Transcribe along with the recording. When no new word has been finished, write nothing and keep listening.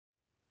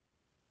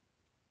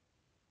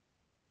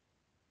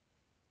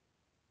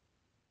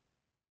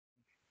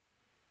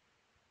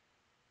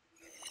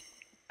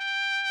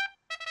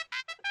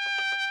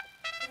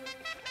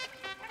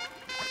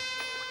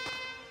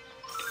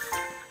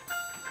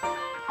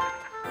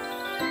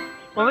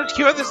Well, let's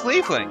cure this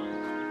leafling.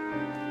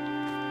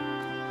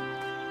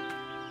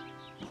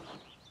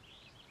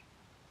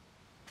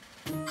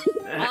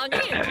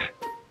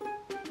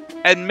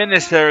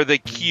 Administer the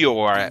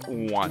cure at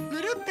once.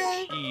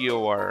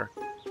 Cure.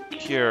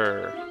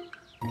 Cure.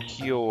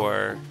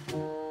 Cure.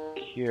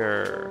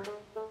 Cure.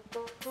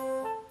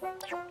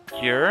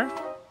 Cure?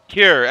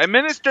 Cure.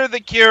 Administer the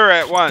cure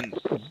at once.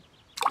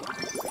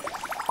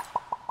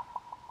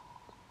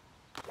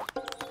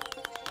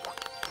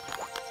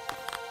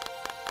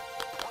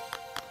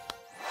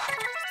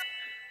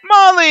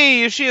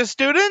 Molly! Is she a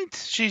student?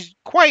 She's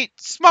quite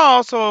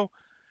small, so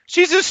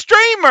she's a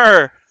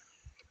streamer!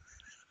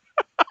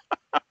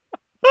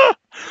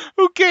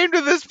 Who came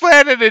to this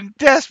planet in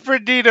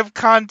desperate need of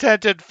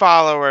content and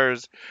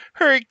followers.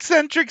 Her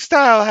eccentric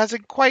style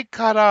hasn't quite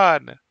caught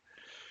on.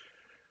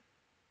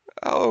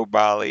 Oh,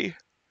 Molly.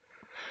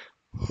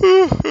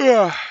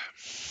 You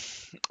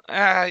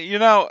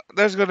know,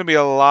 there's going to be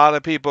a lot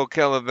of people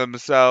killing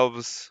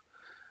themselves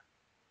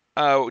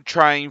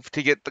trying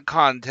to get the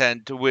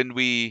content when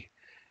we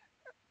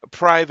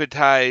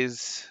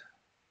privatize.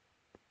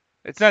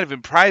 It's not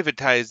even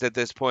privatized at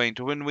this point.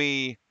 When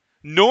we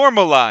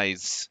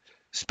normalize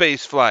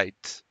space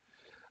flight.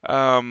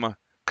 Cause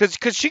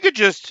she could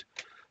just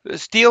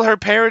steal her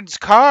parents'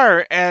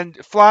 car and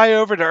fly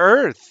over to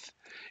Earth,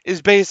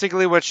 is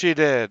basically what she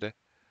did.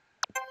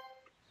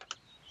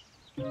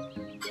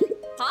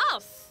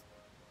 Pass.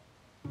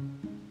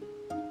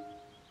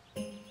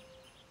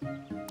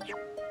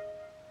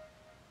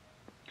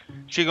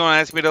 She gonna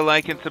ask me to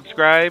like and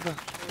subscribe?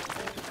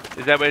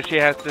 Is that what she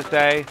has to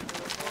say?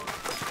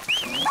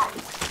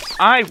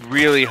 I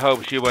really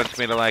hope she wants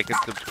me to like and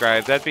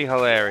subscribe. That'd be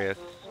hilarious.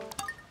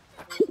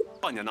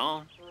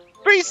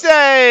 Frise!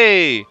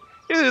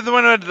 You're the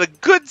one who had the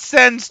good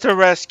sense to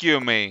rescue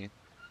me.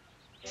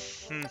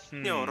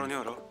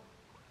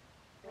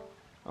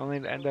 Only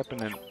to end up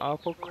in an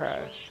awful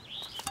crash.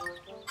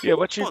 Yeah,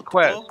 what's your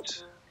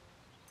quest?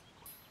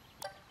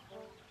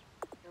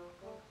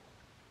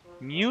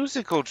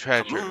 Musical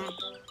treasures.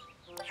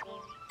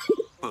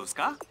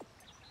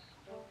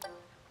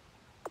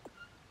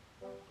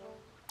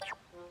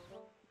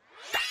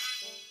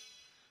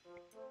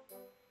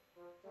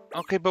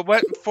 Okay, but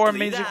what 4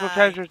 musical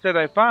treasures did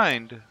I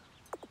find?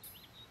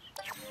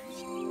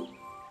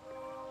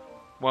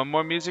 1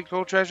 more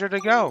musical treasure to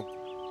go.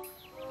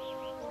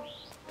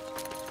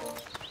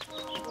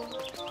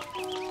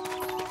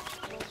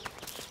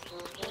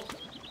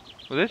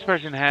 Well, this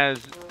person has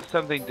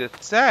something to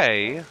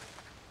say,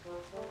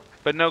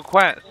 but no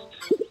quest.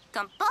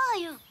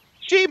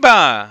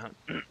 Sheba!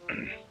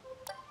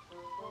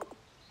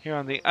 Here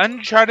on the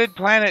Uncharted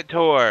Planet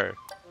Tour.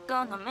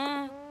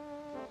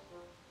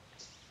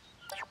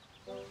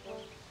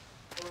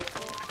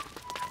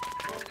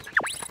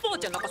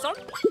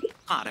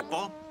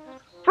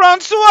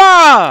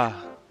 Francois!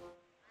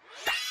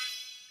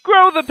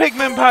 Grow the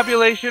Pikmin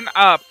population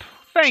up.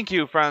 Thank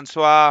you,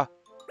 Francois.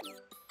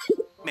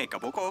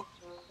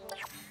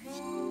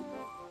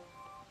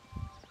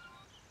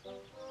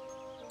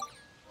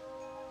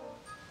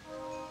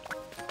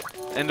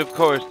 And of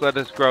course, let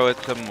us grow it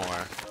some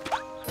more.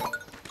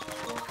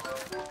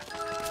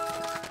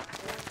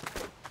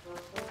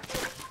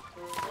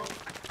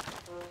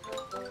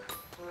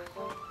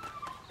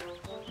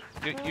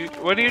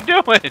 What are you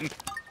doing?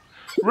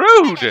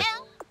 Rude!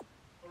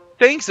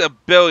 Thanks a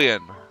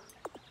billion.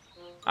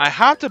 I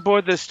hopped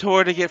aboard this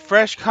tour to get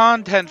fresh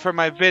content for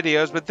my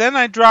videos, but then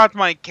I dropped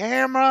my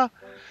camera.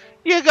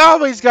 You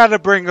always gotta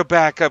bring a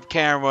backup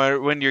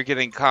camera when you're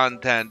getting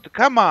content.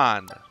 Come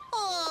on.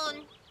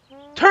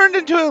 Turned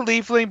into a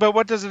leafling, but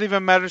what does it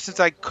even matter since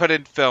I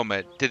couldn't film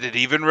it? Did it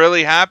even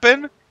really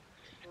happen?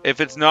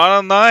 If it's not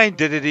online,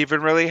 did it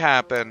even really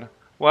happen?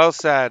 Well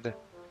said.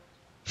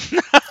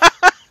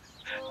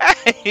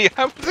 Hey,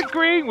 I was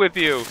agreeing with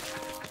you,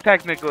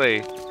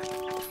 technically.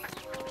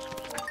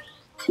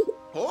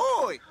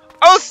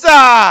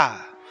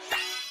 Osa!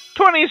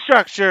 20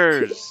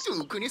 structures!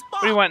 What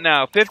do you want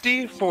now?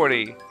 50?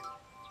 40?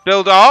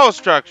 Build all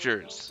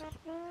structures.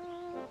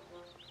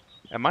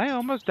 Am I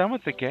almost done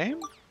with the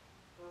game?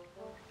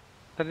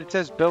 That it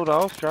says build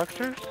all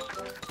structures?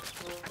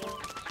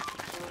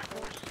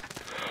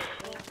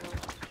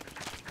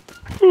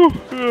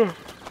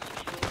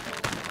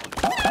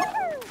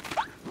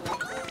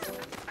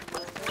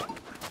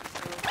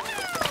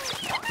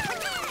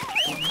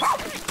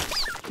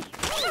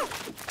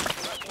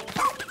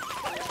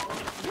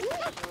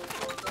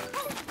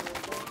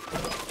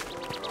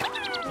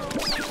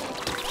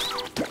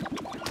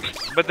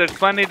 But there's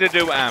plenty to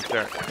do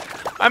after.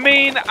 I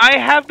mean, I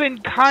have been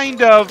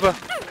kind of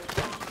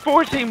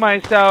forcing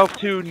myself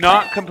to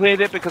not complete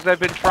it because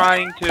I've been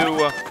trying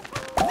to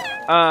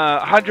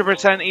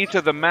 100% each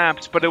of the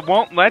maps, but it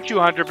won't let you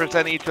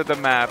 100% each of the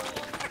maps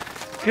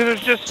because there's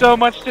just so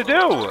much to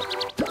do.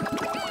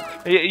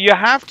 You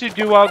have to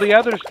do all the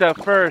other stuff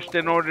first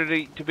in order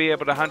to be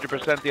able to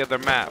 100% the other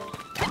maps.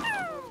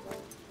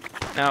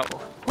 Now,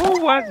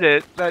 who was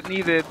it that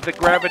needed the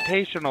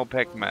gravitational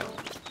Pikmin?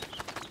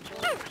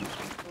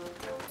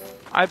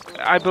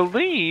 I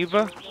believe.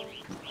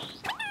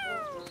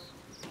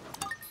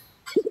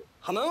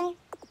 Hamon?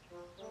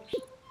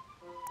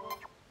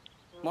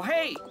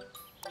 Mohei!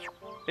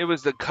 It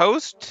was the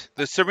coast,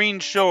 the serene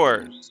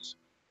shores.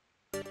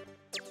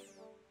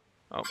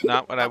 Oh,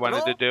 not what I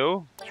wanted to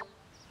do.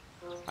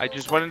 I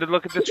just wanted to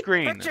look at the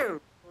screen.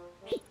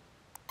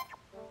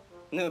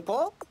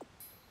 Nupo?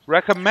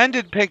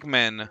 Recommended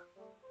Pikmin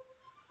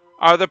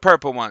are the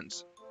purple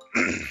ones.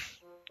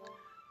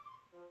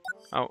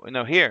 Oh,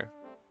 no, here.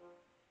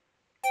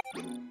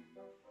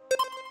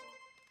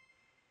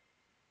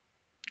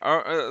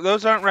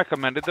 Those aren't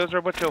recommended. Those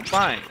are what you'll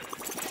find.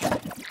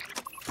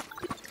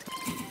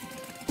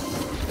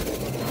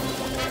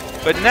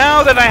 But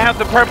now that I have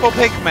the purple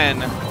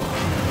Pikmin,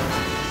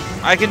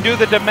 I can do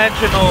the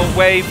dimensional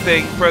wave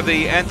thing for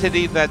the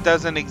entity that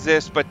doesn't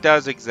exist but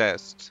does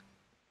exist.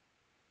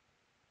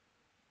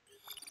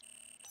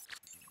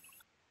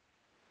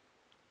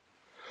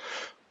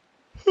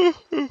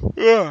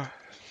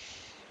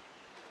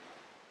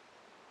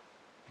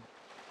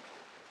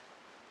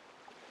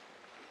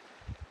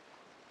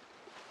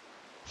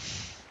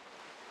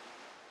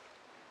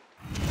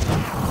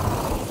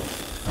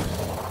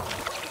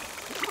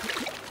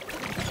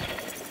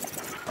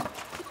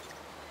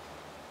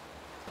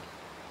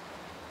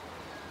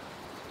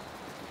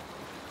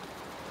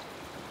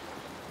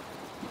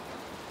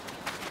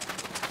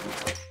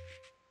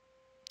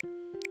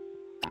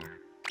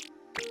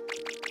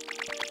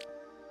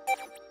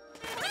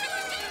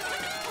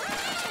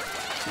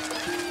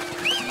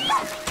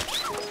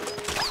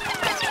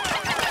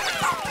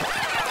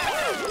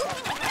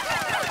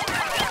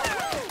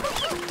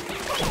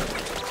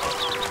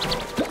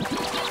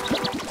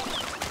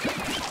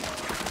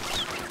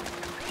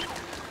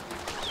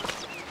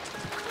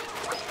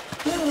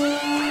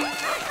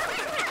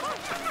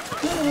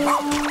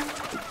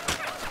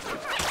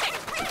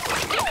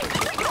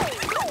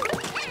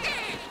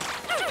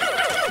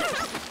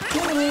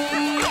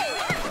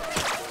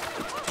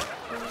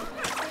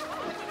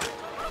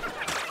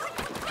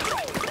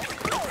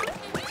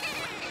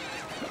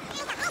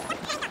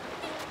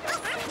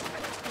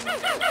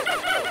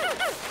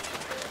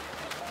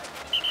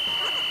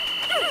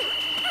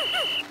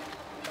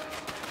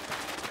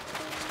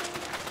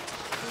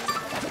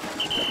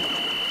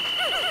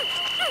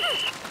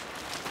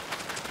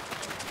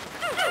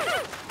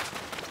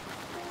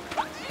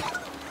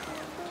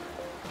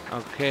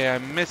 Okay,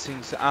 I'm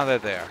missing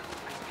there.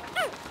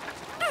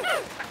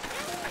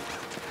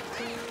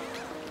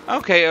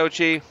 Okay,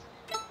 Ochi.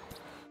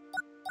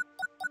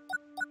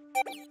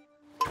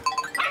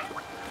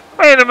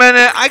 Wait a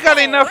minute, I got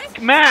enough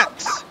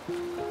mats!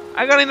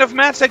 I got enough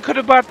mats, I could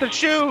have bought the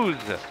shoes!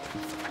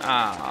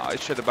 Ah, I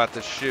should have bought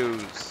the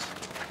shoes.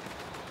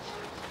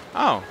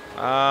 Oh,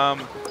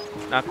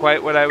 not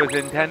quite what I was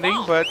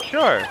intending, but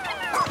sure.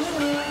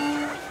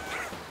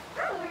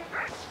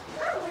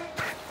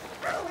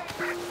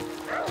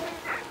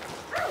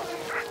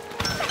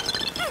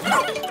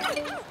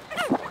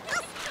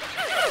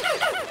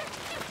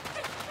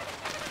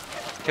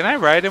 Can I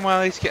ride him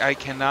while he's I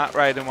cannot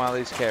ride him while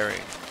he's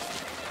carrying.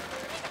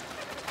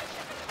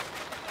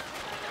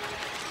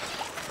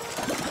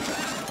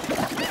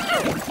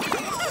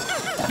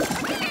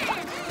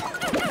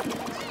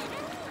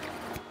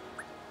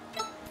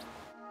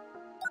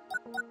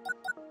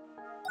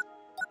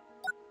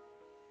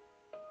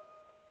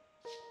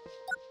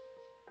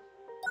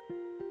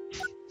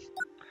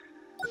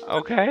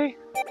 Okay.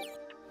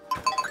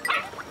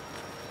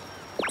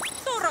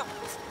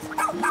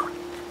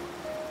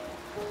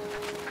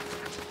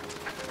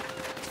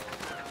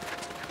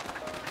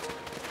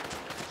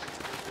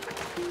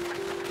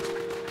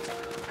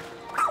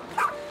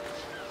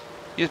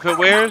 Yes, but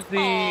where's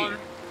the...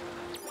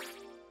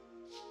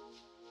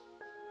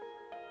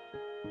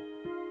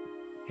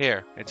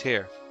 Here, it's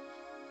here.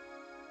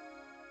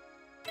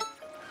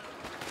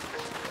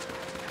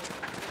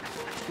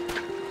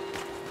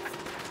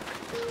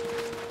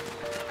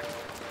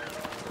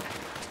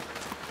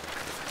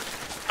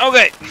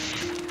 Okay.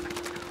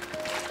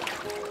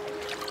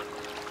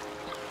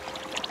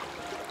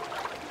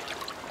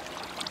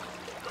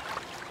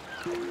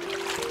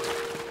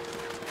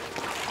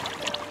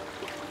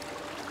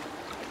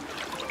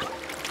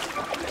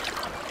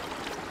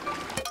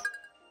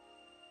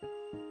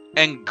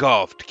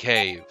 Engulfed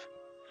cave.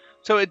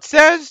 So it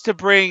says to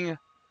bring...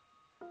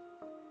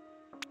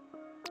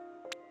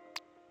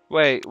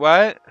 Wait,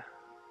 what?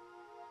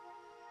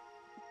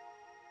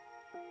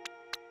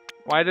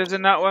 Why does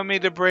it not want me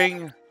to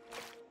bring...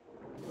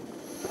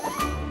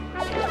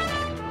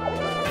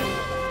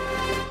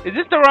 Is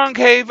this the wrong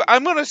cave?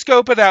 I'm gonna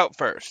scope it out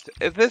first.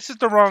 If this is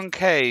the wrong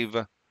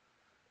cave,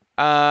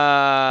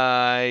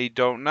 I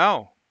don't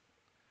know.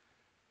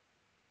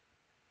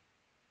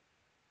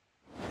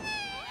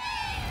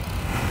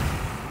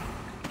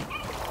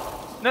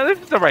 No, this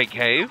is the right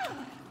cave.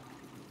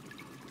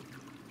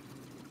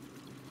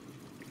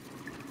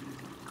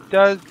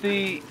 Does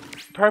the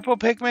purple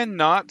Pikmin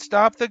not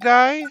stop the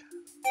guy?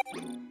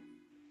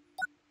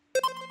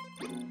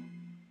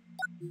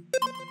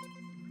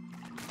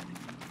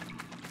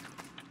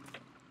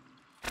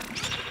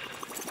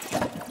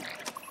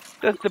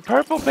 Does the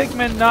purple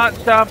Pikmin not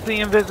stop the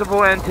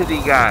invisible entity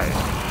guy?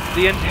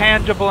 The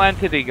intangible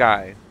entity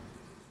guy?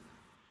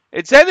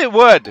 It said it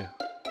would.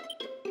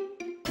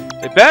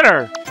 It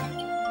better.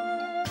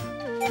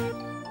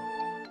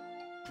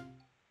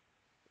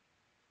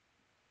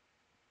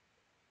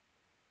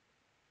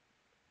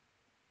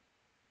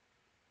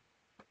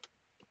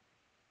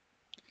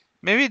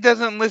 Maybe it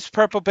doesn't list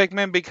purple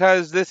Pikmin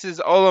because this is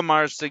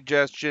Olimar's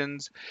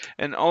suggestions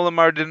and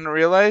Olimar didn't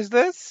realize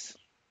this?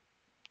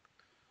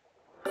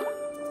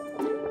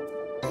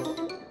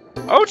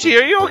 Ochi,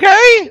 are you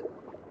okay?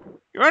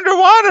 You're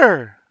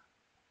underwater.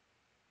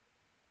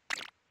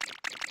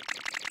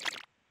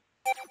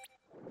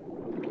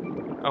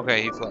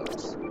 Okay, he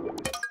floats.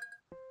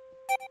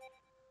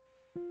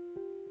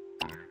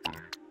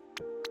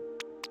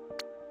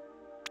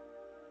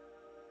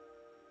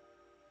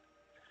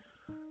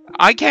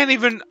 I can't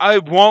even, I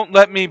won't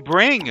let me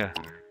bring.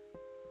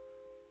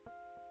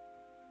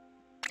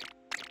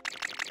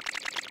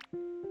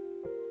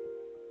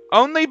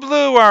 Only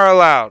blue are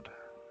allowed.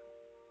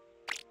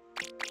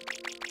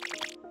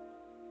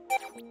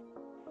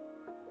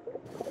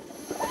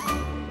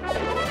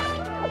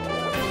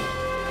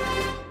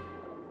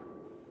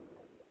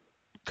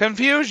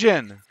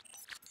 Confusion.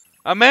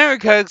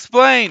 America,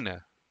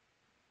 explain.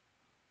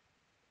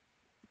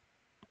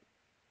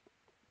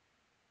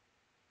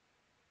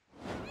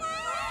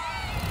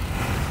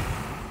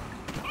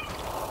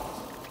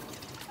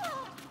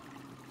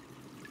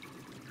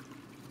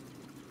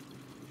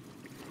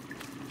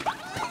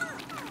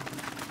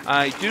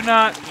 I do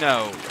not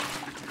know.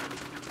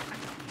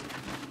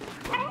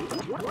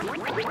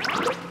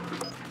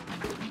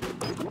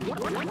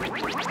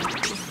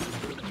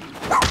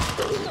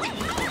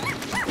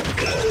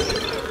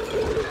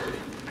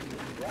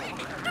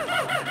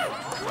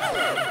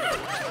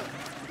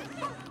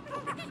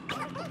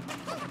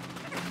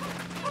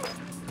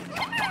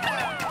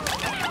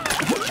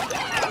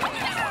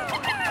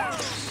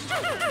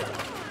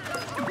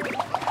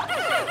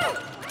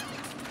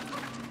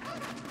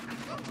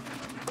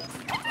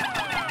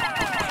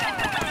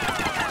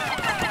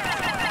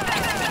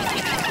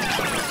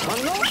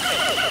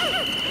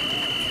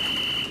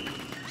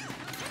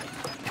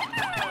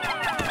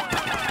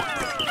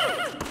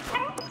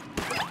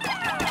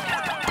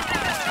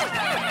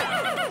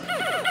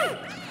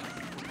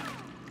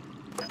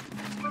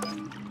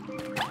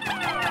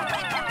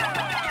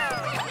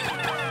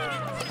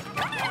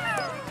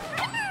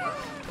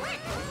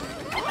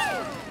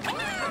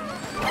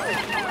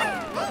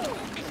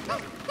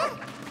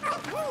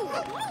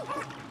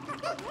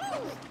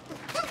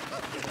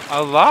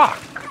 A lock.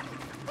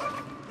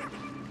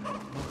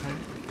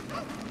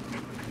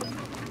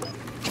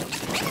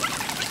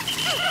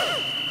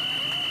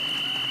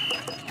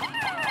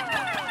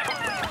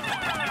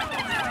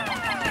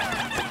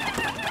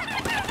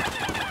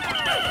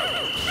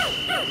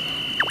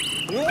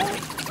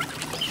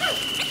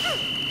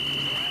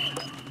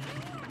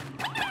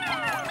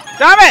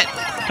 Stop it!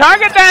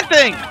 Target that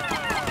thing!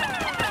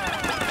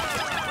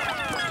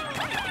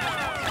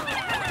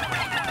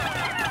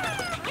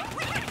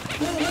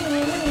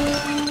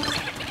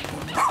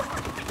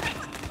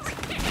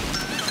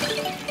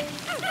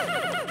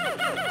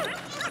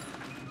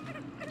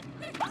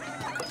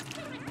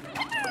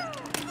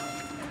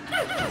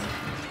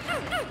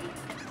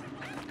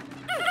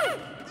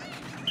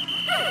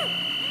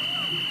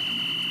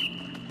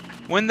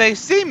 When they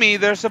see me,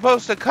 they're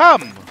supposed to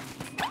come.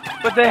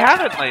 But they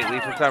haven't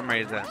lately for some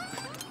reason.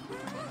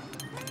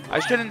 I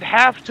shouldn't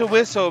have to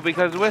whistle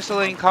because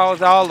whistling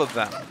calls all of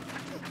them.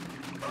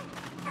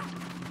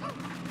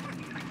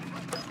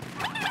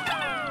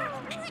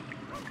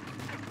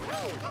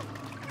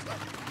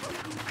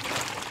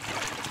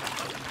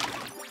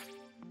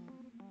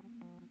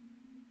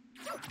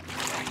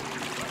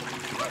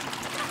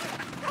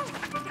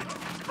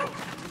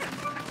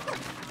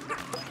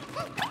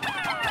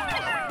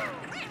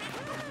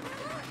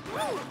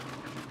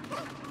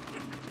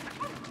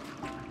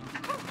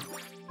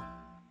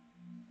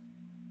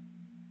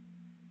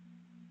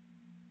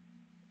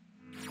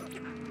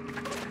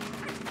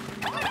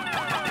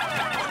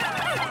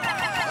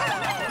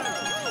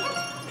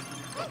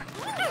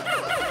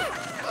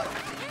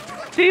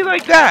 See,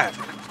 like that.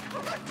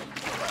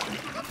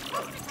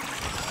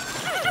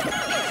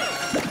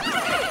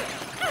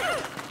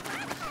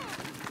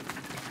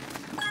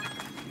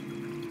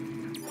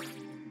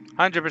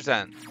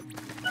 %.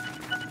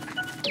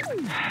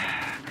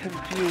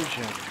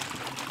 Confusion.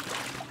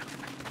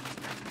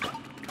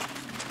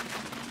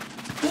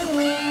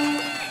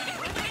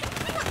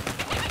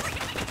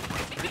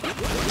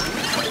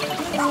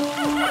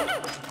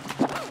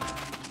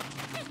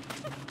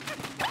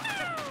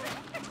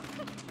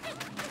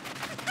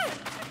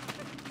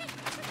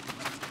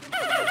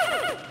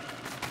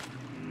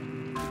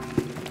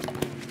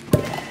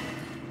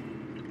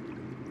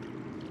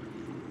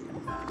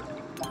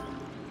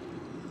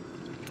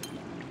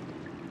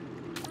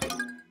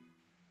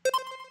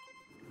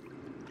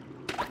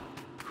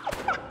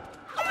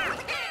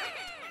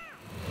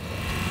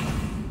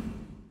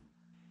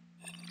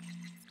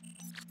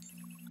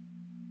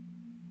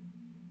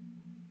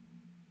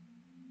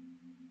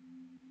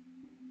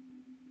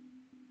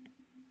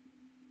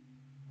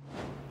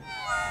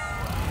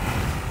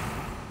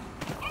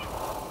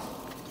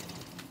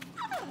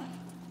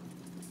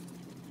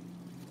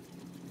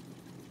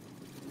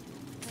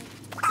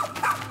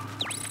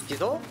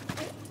 ぞ。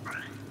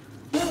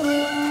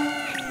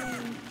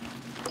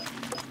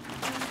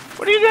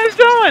 What are you guys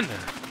doing?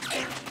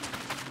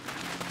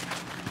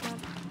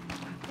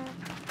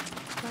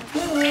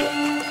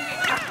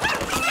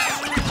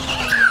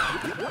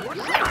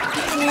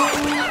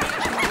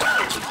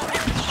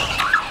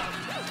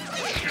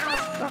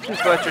 Don't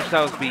just let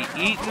yourselves be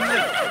eaten.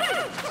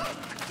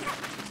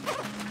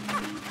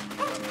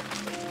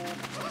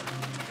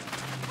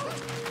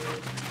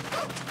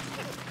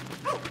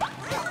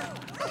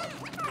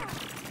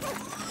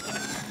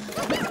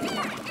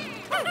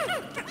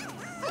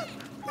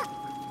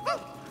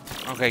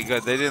 Okay,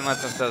 good. They didn't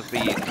let themselves be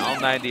eaten. All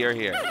 90 are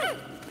here.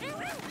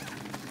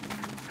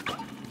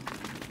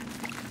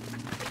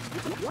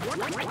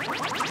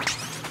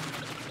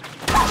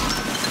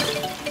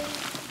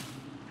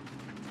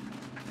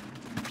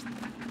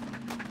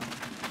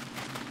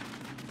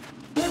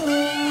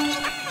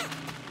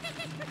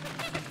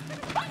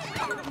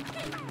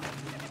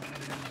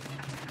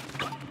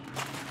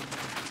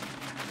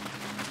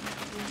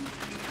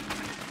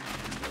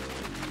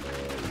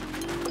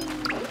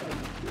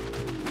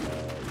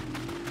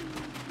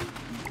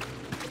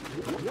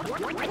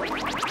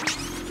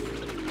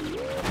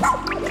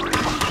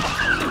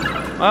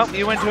 Well,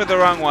 you went to the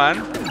wrong one.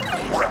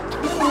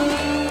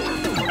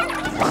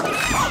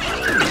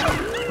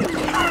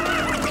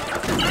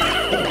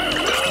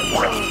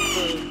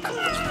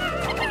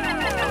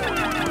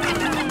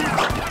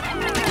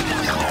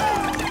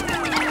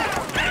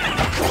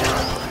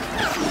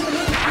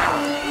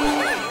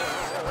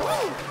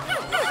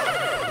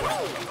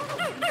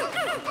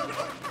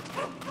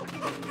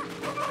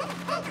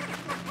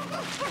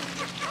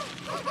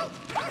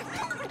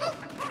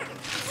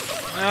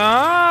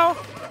 No.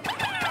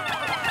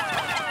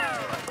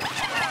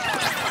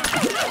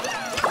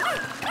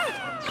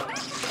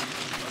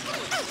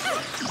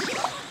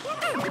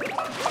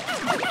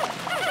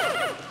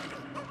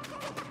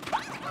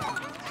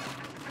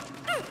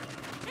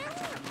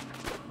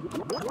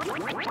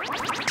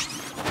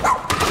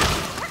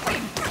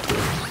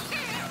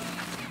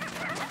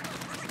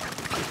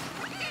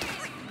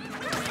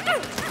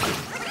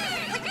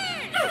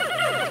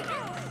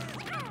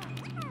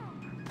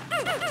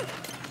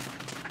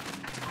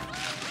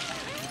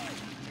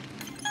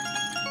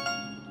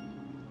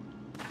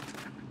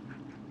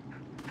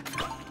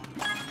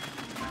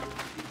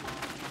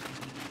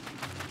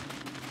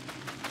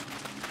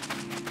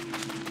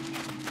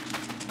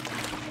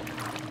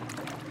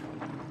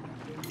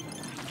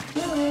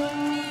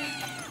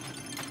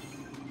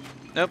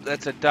 Nope,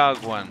 that's a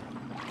dog one.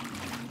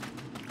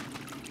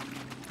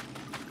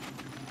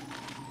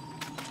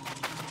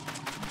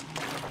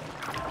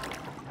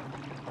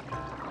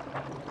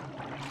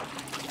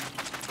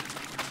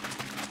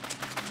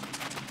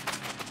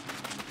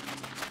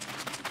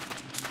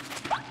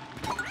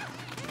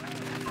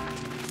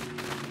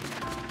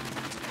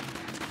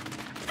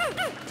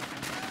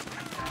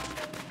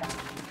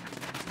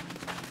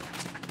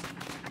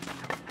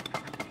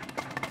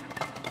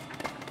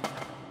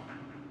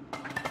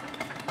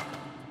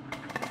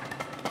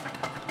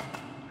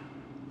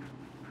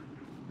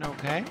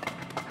 Okay.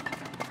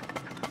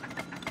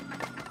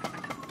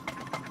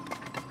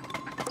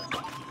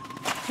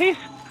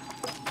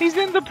 He's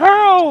in the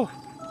pearl.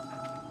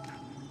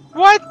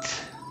 What?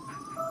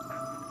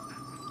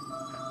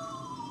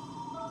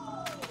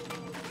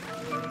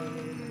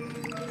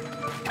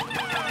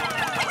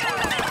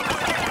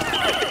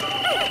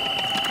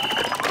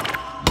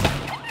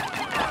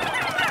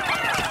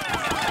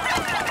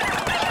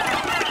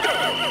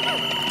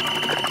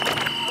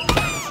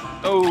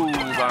 Oh,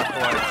 last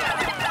one.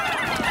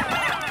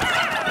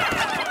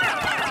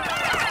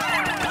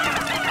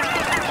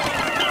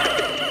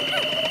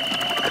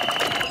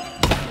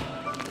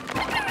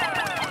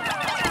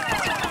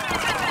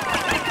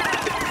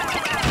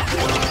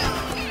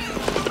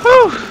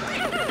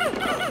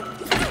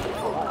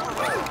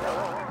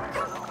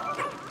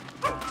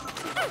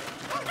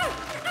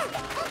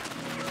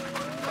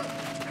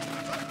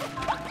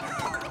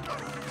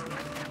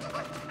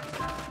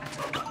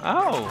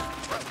 Oh.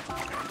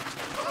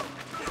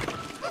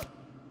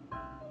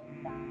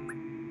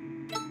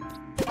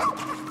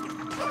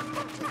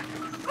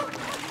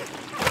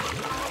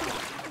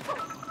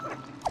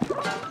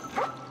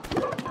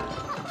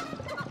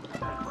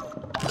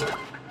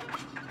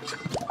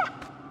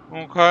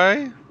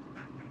 Okay.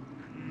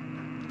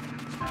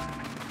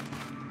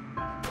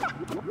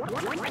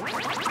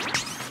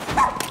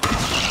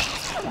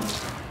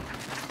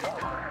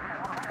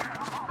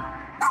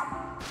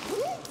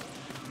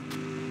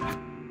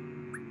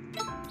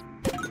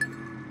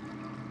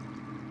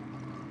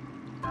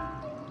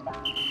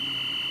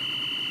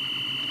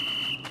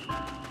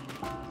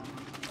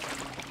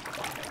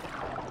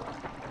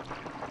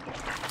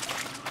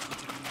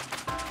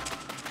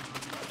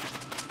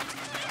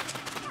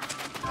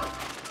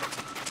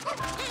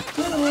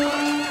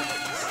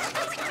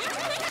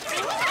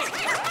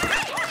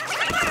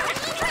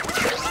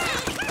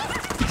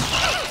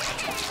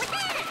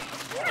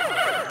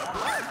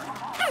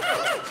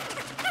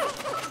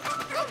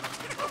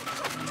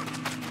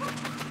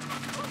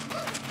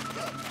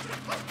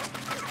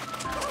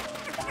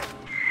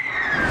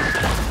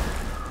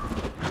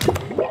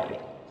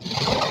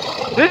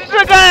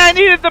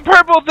 needed the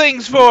purple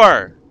things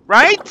for,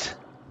 right?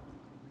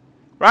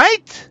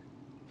 Right?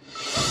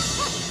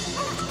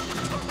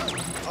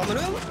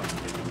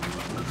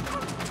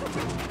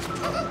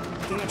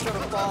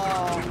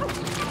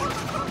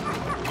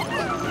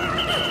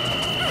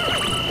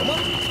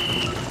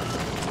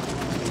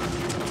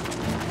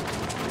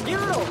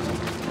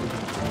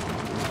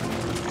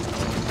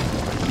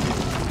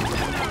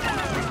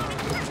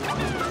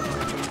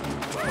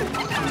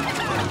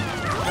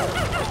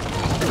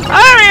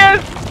 There he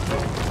is!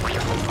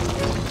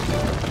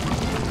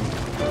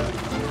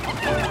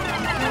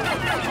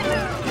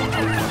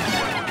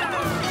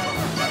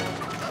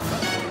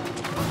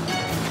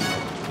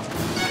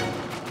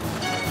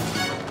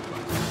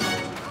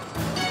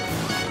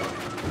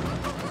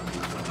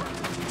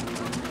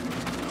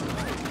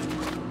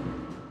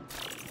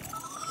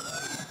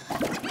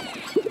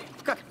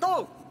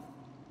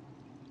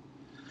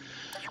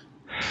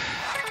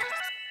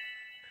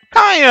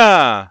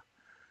 Kaya!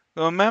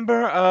 Though a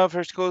member of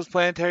her school's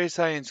planetary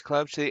science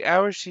club, the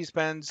hours she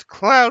spends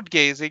cloud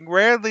gazing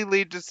rarely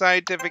lead to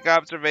scientific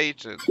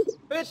observations.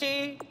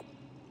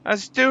 A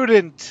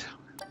student.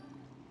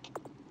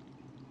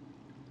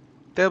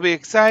 They'll be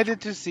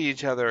excited to see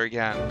each other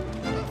again.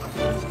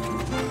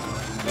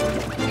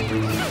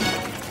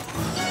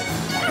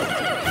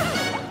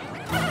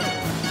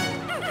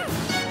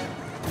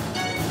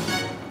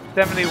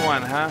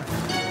 $71, huh?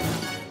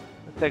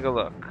 Let's take a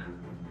look.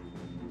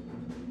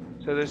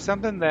 So there's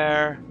something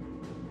there.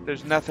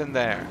 There's nothing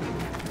there.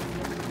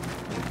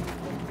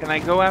 Can I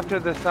go after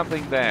the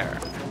something there?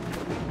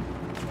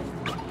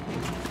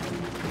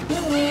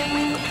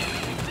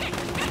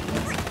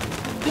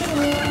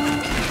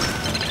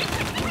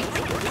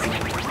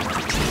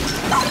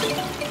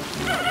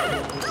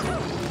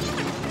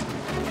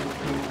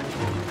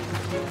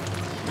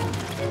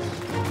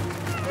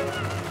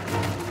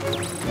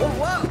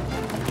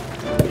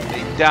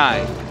 They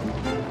died.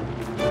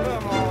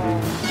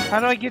 How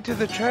do I get to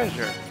the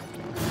treasure?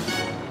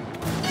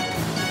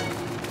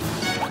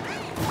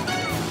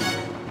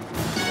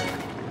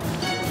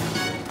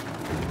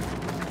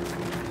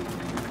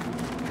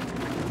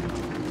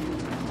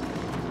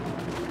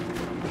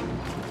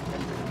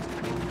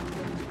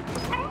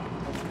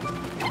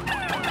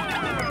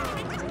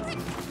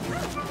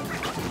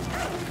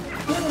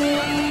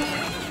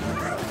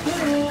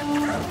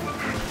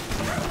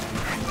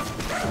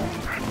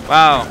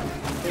 Wow,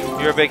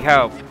 you're a big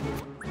help.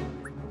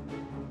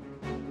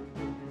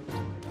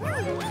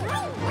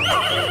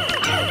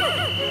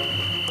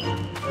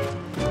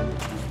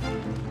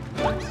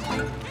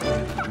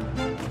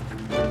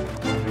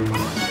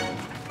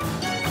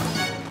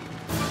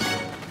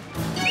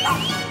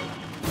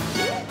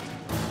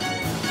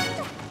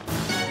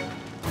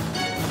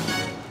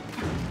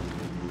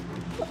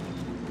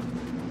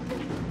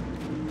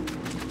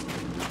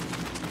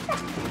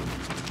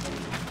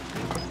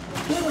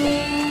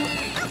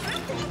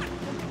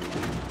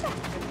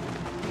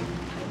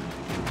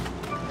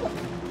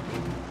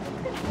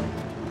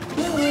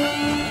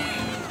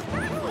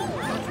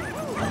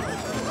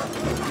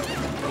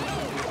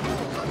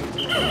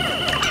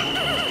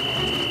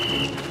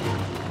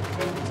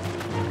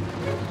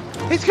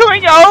 He's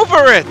going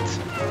over it!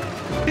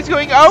 He's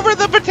going over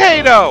the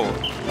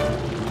potato!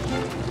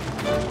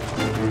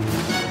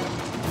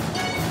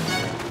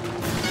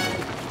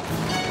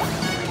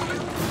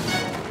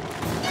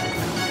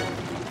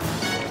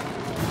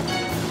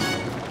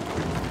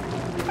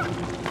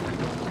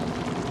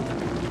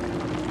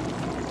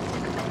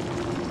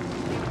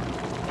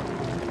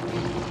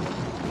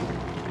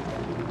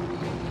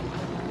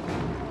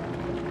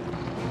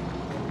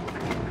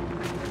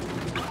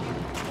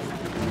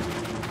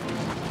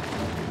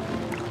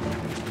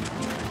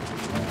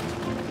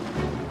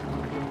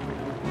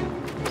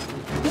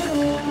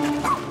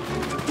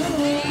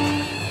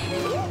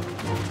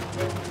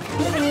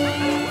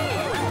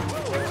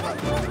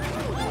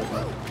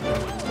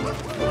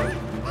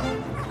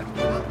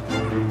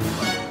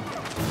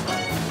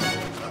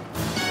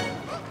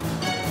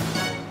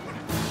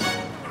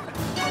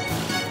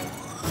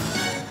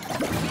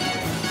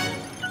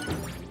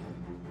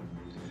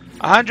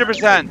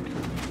 $100%.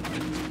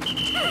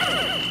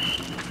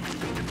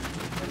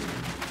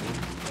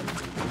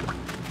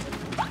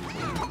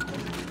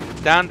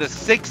 Down to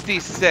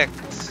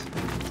 66.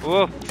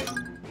 Woof.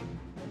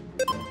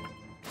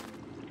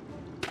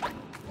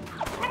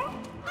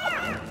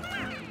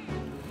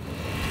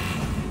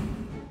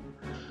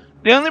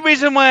 The only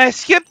reason why I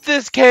skipped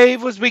this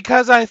cave was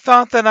because I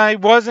thought that I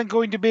wasn't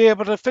going to be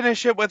able to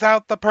finish it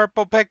without the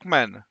purple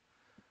Pikmin.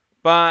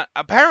 But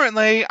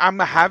apparently I'm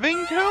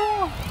having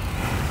to?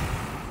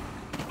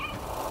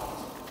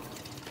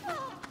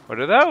 What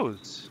are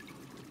those?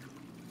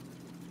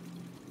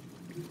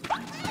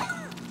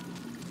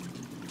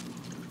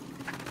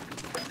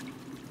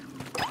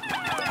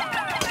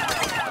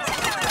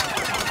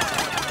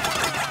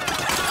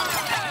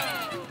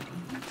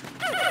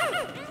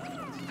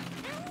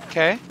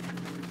 Okay.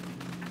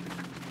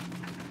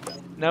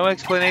 No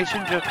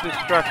explanation, just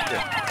destruction.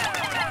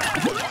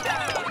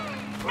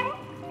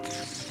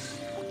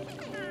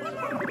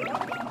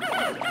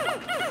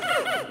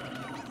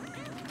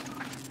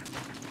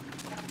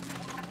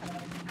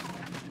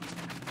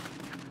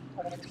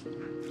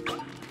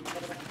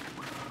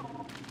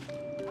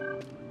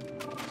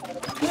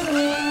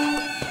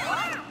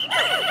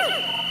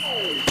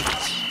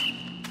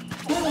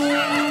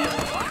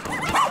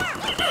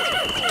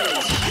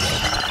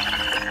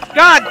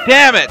 God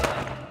damn it!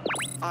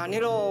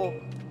 아니로.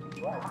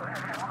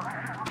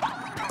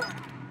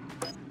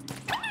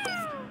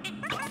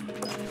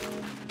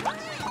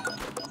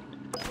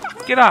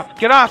 Get off,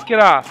 get off, get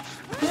off.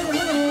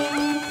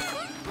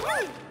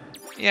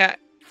 Yeah,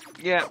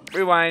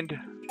 rewind.